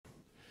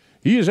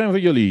Hier zijn voor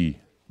jullie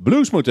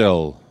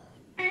Bluesmotel.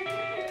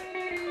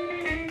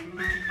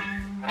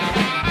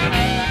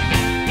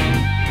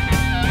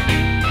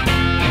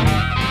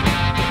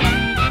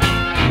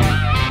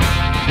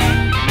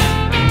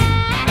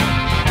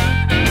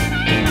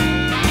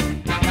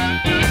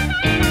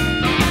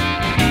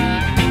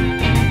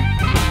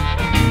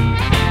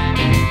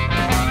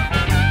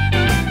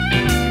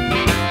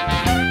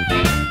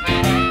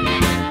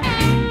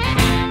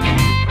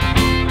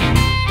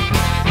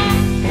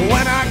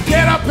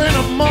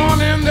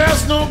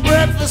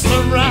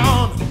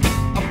 Around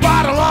a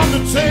bottle on the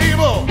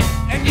table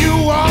and you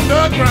on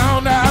the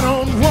ground. I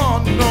don't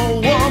want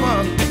no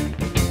woman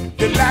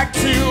that like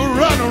to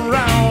run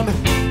around.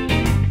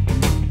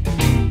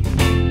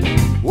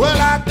 Well,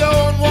 I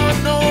don't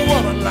want no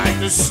woman like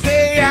to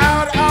stay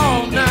out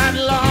all night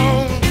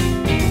long.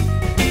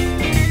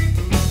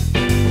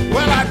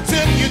 Well, I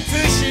took you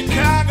to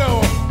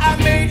Chicago, I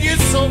made you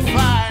so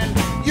fine.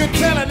 You're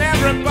telling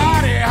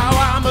everybody how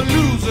I'm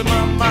losing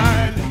my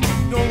mind.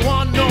 Don't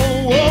want no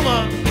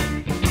woman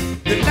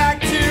that like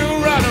to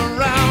run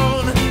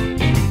around.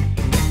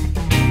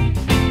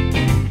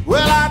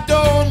 Well, I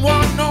don't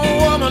want no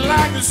woman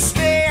like to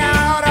stay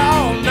out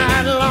all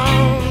night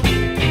long.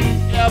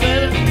 Yeah,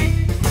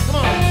 baby, come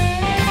on.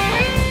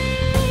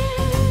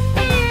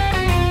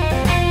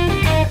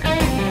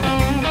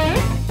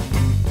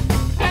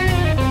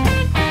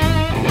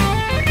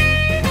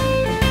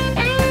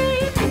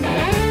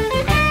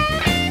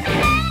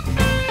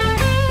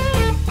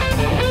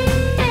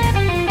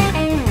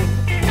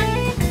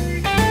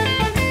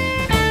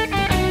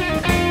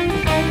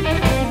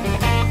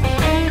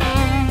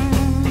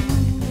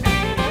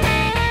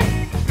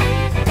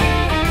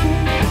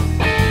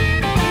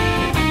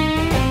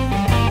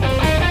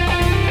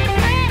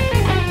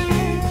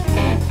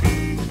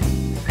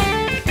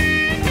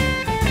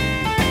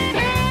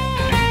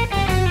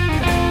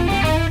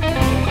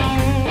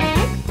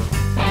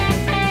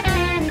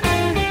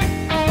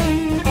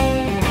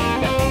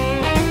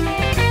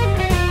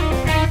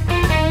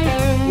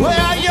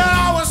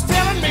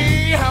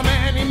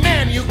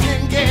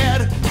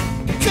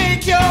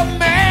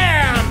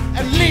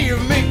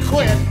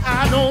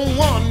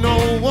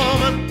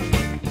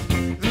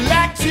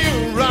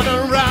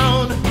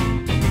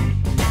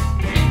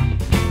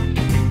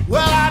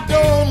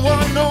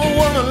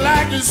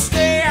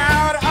 Stay